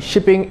Authority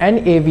Shipping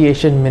and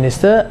Aviation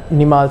Minister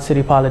Nimal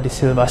Siripala de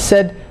Silva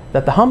said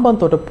that the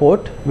Hambantota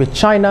port with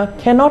China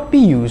cannot be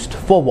used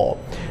for war.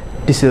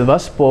 De Silva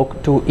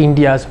spoke to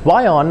India's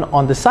WION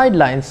on the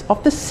sidelines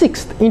of the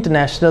 6th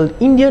International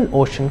Indian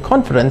Ocean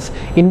Conference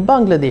in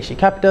Bangladeshi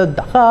capital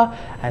Dhaka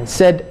and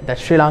said that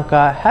Sri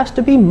Lanka has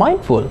to be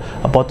mindful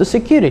about the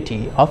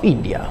security of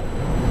India.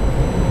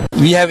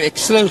 We have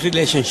excellent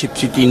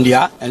relationships with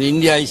India, and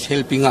India is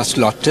helping us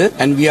a lot,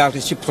 and we are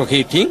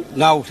reciprocating.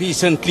 Now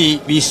recently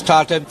we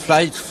started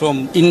flights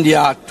from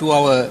India to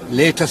our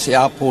latest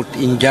airport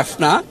in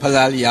Jaffna,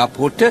 Palali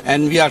Airport,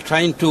 and we are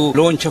trying to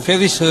launch a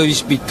ferry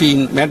service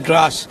between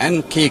Madras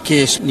and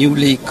KK's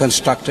newly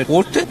constructed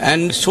port,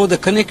 and so the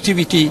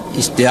connectivity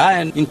is there,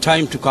 and in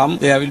time to come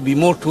there will be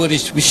more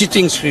tourists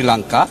visiting Sri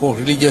Lanka for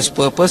religious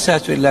purpose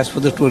as well as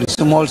for the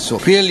tourism also.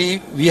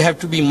 Really, we have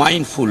to be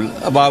mindful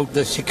about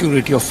the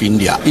security of India.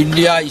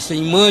 India is an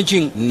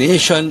emerging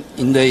nation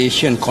in the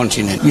Asian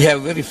continent. We have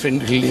a very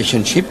friendly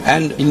relationship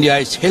and India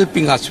is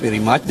helping us very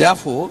much.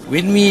 Therefore,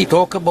 when we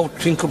talk about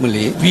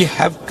Trincomalee, we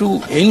have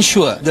to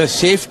ensure the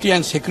safety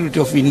and security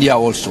of India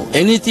also.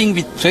 Anything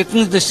which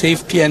threatens the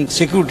safety and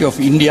security of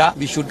India,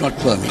 we should not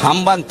permit.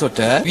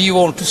 Hambantota, we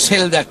want to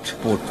sell that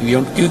port. We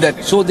want to give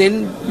that. So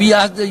then we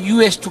ask the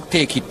US to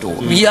take it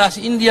over. We ask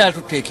India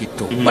to take it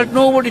over. But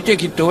nobody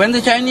take it over and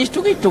the Chinese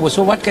took it over.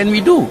 So what can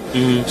we do?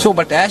 So,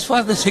 but as far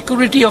as the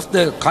security of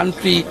the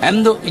country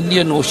and the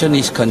Indian Ocean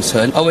is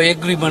concerned, our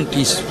agreement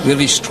is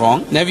very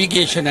strong.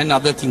 Navigation and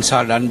other things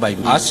are done by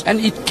us, and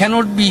it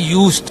cannot be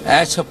used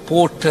as a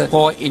port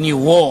for any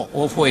war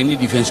or for any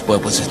defense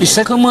purposes. It's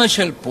a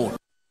commercial port.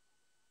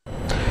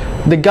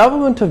 The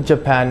government of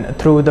Japan,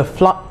 through the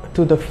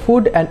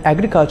Food and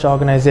Agriculture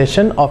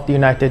Organization of the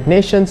United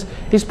Nations,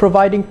 is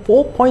providing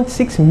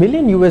 $4.6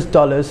 million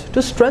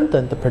to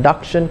strengthen the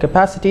production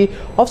capacity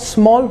of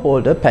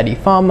smallholder paddy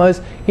farmers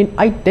in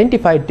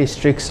identified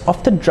districts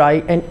of the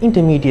dry and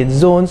intermediate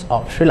zones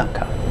of Sri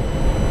Lanka.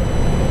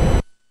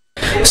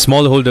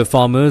 Smallholder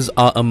farmers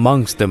are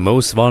amongst the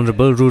most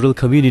vulnerable rural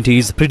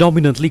communities,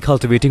 predominantly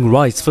cultivating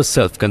rice for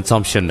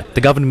self-consumption.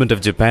 The government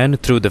of Japan,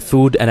 through the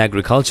Food and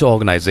Agriculture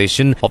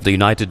Organization of the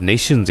United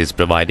Nations, is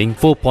providing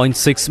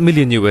 $4.6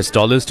 million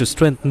to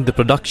strengthen the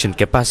production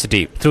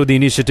capacity. Through the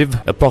initiative,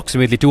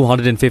 approximately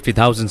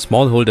 250,000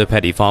 smallholder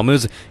paddy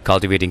farmers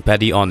cultivating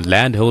paddy on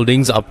land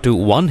holdings up to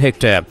 1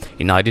 hectare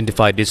in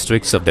identified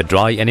districts of the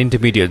dry and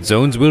intermediate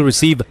zones will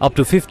receive up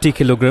to 50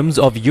 kilograms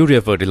of urea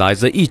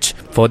fertilizer each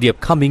for the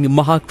upcoming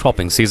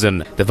cropping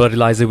season. The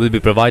fertilizer will be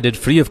provided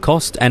free of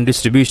cost and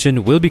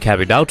distribution will be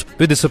carried out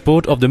with the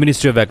support of the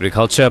Ministry of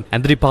Agriculture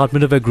and the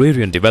Department of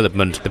Agrarian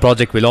Development. The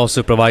project will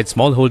also provide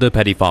smallholder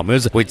paddy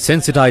farmers with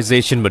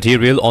sensitization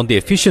material on the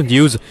efficient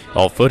use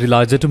of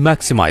fertilizer to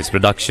maximize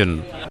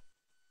production.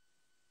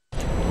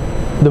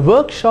 The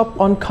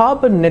workshop on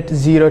Carbon Net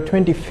Zero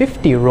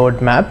 2050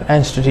 roadmap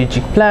and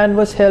strategic plan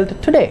was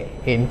held today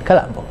in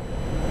Colombo.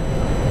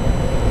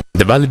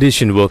 The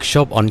validation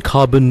workshop on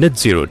Carbon Net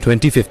Zero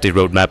 2050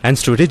 roadmap and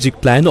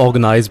strategic plan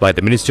organized by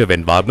the Ministry of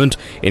Environment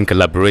in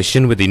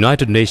collaboration with the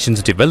United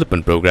Nations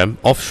Development Programme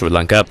of Sri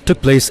Lanka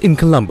took place in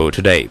Colombo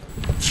today.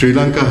 Sri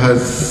Lanka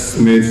has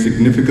made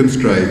significant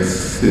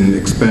strides in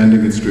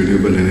expanding its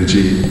renewable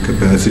energy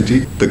capacity.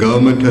 The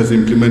government has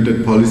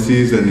implemented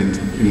policies and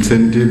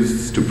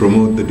incentives to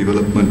promote the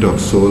development of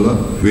solar,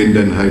 wind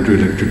and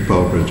hydroelectric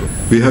power projects.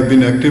 We have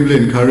been actively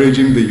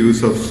encouraging the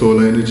use of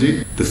solar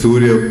energy. The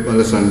Surya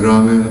Bala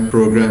Sangrama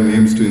program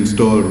aims to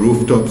install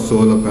rooftop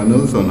solar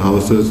panels on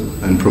houses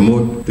and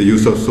promote the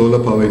use of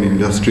solar power in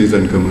industries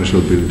and commercial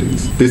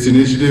buildings. This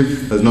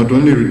initiative has not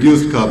only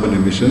reduced carbon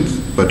emissions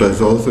but has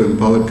also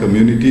empowered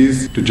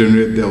communities to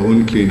generate their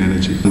own clean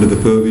energy. Under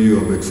the purview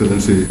of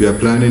Excellency, we are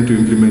planning to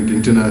implement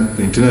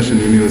the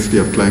International University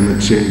of Climate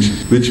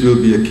Change, which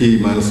will be a key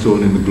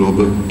milestone in the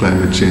global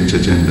climate change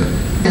agenda.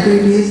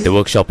 The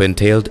workshop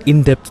entailed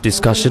in-depth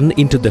discussion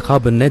into the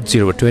Carbon Net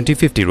Zero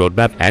 2050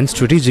 roadmap and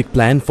strategic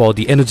plan for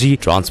the energy,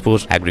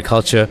 transport,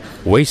 agriculture,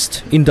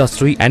 waste,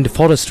 industry and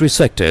forestry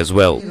sector as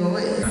well.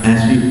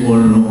 As we all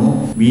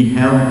know, we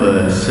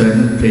have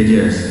certain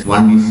pledges.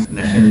 One is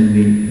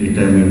nationally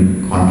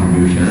determined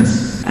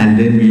contributions, and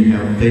then we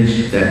have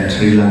pledged that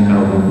Sri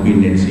Lanka would be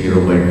net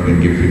zero by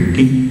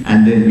 2050,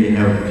 and then we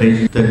have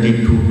pledged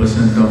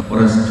 32% of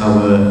forest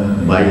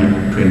cover by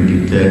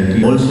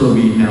 2030. Also,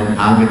 we have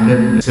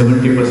targeted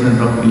 70%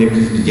 of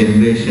electricity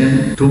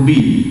generation to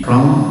be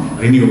from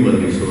renewable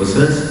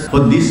resources. For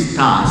this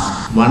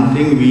task, one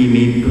thing we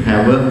need to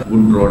have a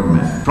good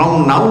roadmap.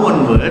 From now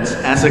onwards,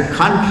 as a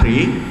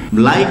country,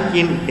 like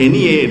in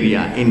any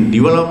area, in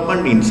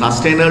development, in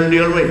sustainable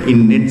development,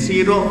 in net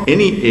zero,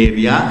 any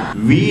area,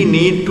 we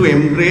need to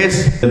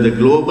embrace the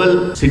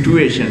global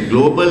situation,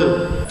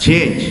 global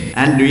change,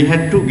 and we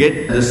had to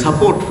get the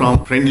support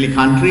from friendly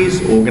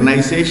countries,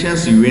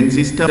 organizations, UN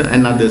system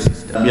and other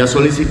systems. We are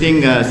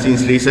soliciting,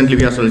 since recently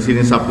we are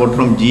soliciting support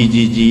from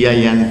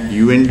GGGI and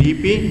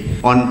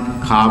UNDP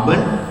on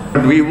carbon.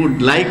 But we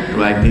would like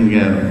to, I think,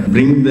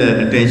 bring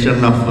the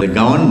attention of the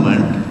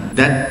government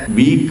that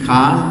we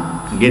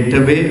can't get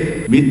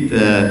away with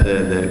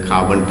the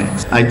carbon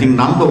tax. I think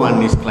number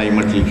one is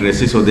climate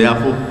literacy, so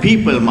therefore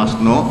people must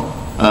know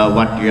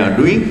what we are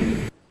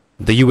doing.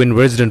 The UN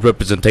resident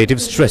representative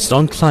stressed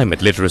on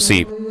climate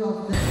literacy.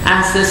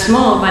 As a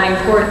small but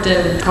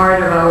important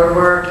part of our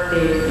work,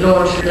 they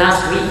launched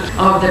last week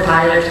of the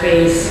pilot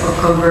phase of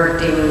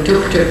converting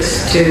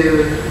tuk-tuks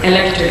to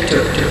electric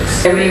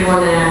tuk-tuks. I really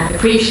want to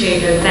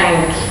appreciate and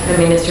thank the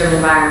Ministry of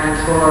Environment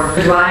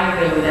for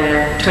driving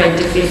the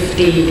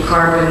 2050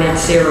 Carbon Net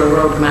Zero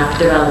Roadmap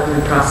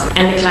development process.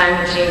 And the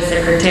Climate Change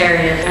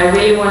Secretariat, I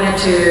really wanted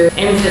to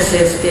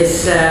emphasize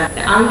this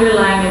the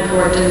underlying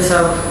importance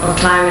of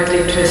climate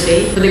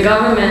literacy for the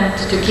government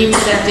to keep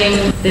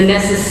setting the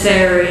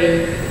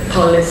necessary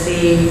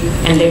policy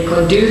and a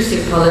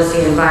conducive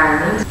policy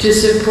environment to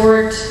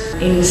support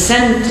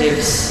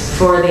incentives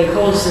for the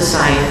whole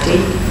society.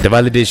 The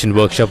validation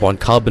workshop on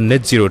Carbon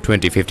Net Zero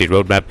 2050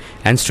 roadmap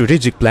and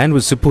strategic plan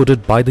was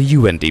supported by the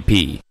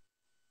UNDP.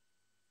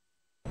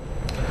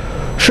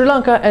 Sri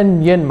Lanka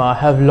and Myanmar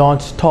have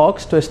launched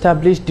talks to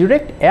establish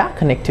direct air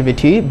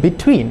connectivity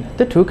between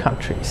the two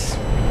countries.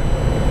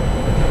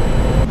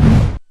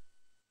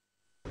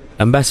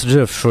 Ambassador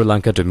of Sri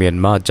Lanka to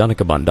Myanmar,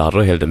 Janaka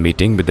Bandara, held a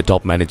meeting with the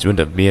top management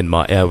of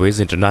Myanmar Airways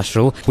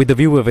International with the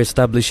view of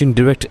establishing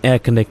direct air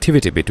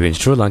connectivity between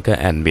Sri Lanka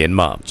and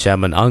Myanmar.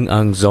 Chairman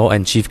Ang Zaw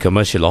and Chief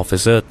Commercial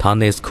Officer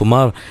Thanes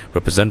Kumar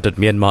represented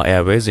Myanmar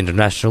Airways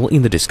International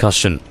in the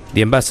discussion.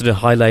 The ambassador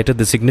highlighted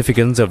the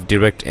significance of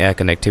direct air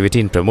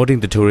connectivity in promoting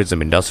the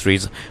tourism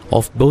industries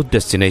of both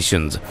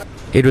destinations.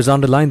 It was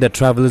underlined that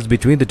travellers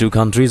between the two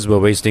countries were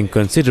wasting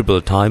considerable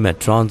time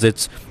at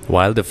transits,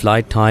 while the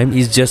flight time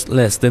is just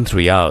less than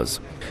 3 hours.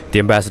 The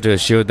ambassador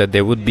assured that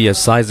there would be a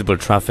sizable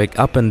traffic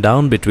up and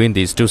down between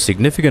these two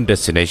significant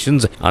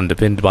destinations,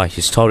 underpinned by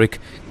historic,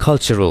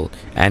 cultural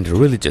and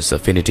religious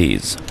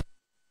affinities.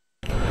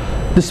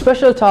 The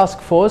Special Task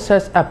Force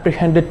has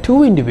apprehended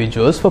 2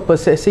 individuals for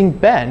possessing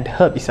banned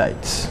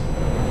herbicides.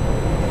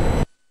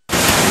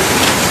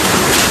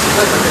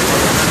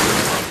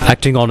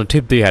 Acting on a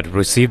tip they had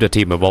received, a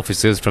team of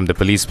officers from the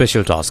police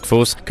special task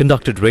force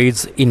conducted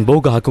raids in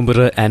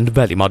Bogahakumbura and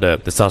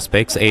Valimada. The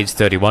suspects, aged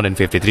 31 and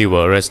 53,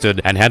 were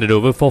arrested and handed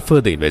over for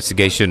further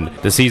investigation.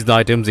 The seized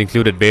items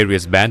included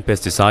various banned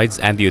pesticides,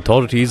 and the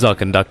authorities are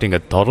conducting a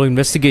thorough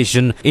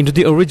investigation into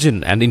the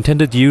origin and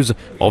intended use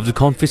of the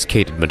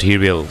confiscated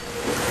material.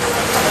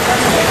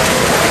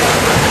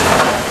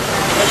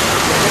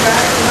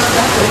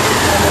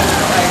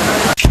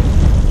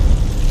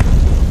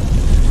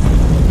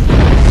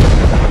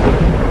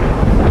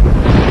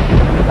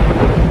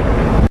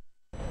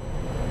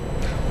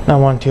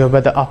 Now on to your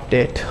weather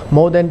update.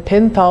 More than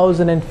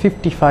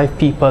 10,055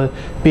 people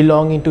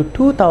belonging to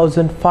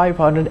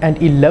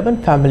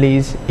 2,511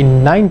 families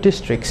in 9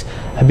 districts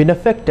have been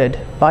affected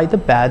by the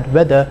bad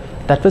weather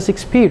that was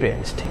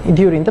experienced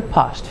during the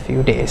past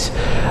few days.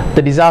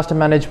 The Disaster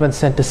Management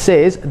Centre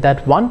says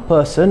that 1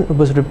 person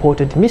was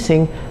reported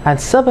missing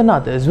and 7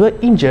 others were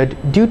injured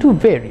due to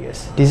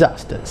various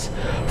disasters.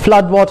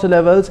 Flood water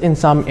levels in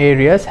some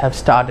areas have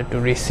started to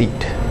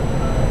recede.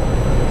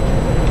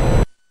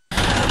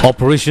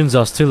 Operations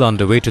are still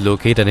underway to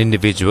locate an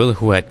individual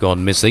who had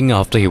gone missing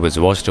after he was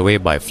washed away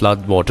by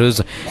flood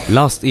waters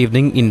last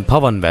evening in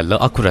Pavanwella,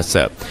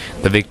 Akurasa.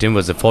 The victim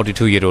was a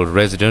 42-year-old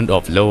resident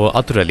of Lower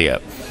Athuralia.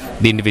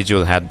 The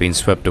individual had been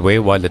swept away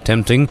while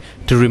attempting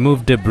to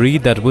remove debris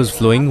that was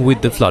flowing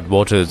with the flood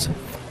waters.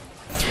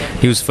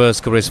 News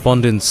First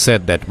correspondents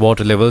said that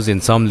water levels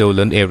in some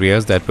lowland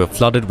areas that were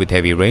flooded with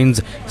heavy rains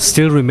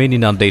still remain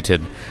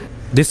inundated.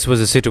 This was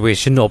a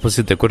situation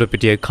opposite the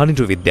Kodapitiya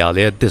Kanindu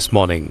Vidyalaya this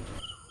morning.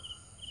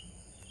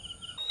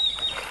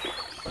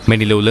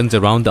 Many lowlands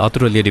around the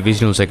Athuralia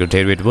Divisional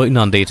Secretariat were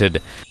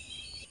inundated.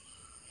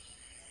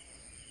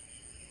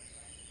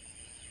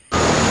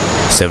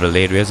 Several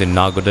areas in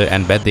Nagoda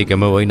and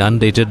Bedikama were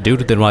inundated due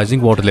to the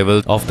rising water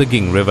level of the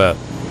Ging River.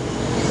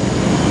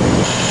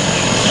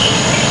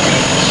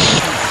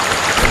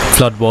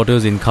 Flood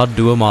waters in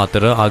Kadduwa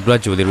Matara are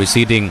gradually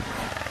receding.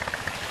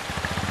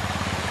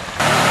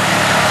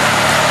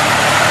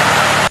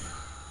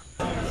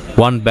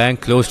 One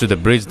bank close to the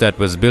bridge that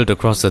was built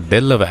across the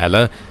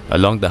Dellavala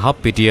along the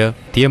Happitiya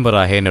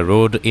Thiambarahena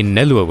road in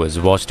Nellua was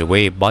washed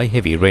away by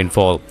heavy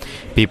rainfall.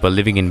 People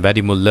living in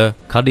Vadimulla,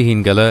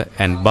 Kadihingala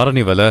and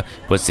Baranivala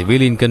were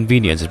severely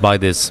inconvenienced by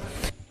this.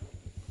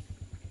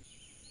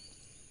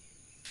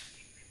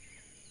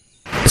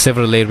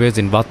 Several areas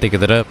in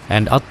Vattikadara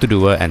and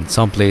Attuduwa and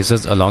some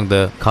places along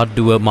the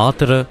Kadduwa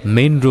Matara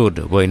main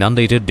road were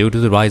inundated due to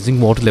the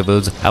rising water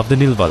levels of the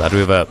Nilvala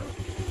river.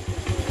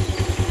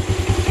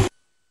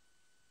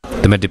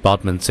 The Met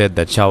Department said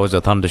that showers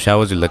or thunder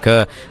showers will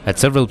occur at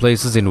several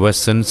places in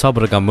western,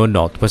 Sabaragamu,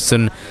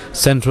 northwestern,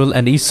 central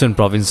and eastern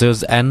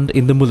provinces and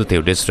in the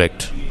Mullaitivu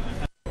district.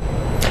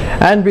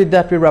 And with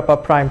that, we wrap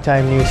up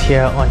primetime news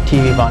here on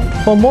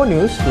TV1. For more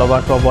news, log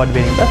on to our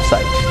award-winning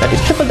website, that is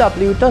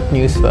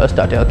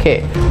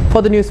www.newsfirst.lk.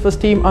 For the News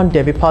First team, I'm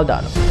Devi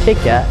Paldano. Take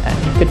care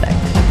and good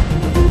night.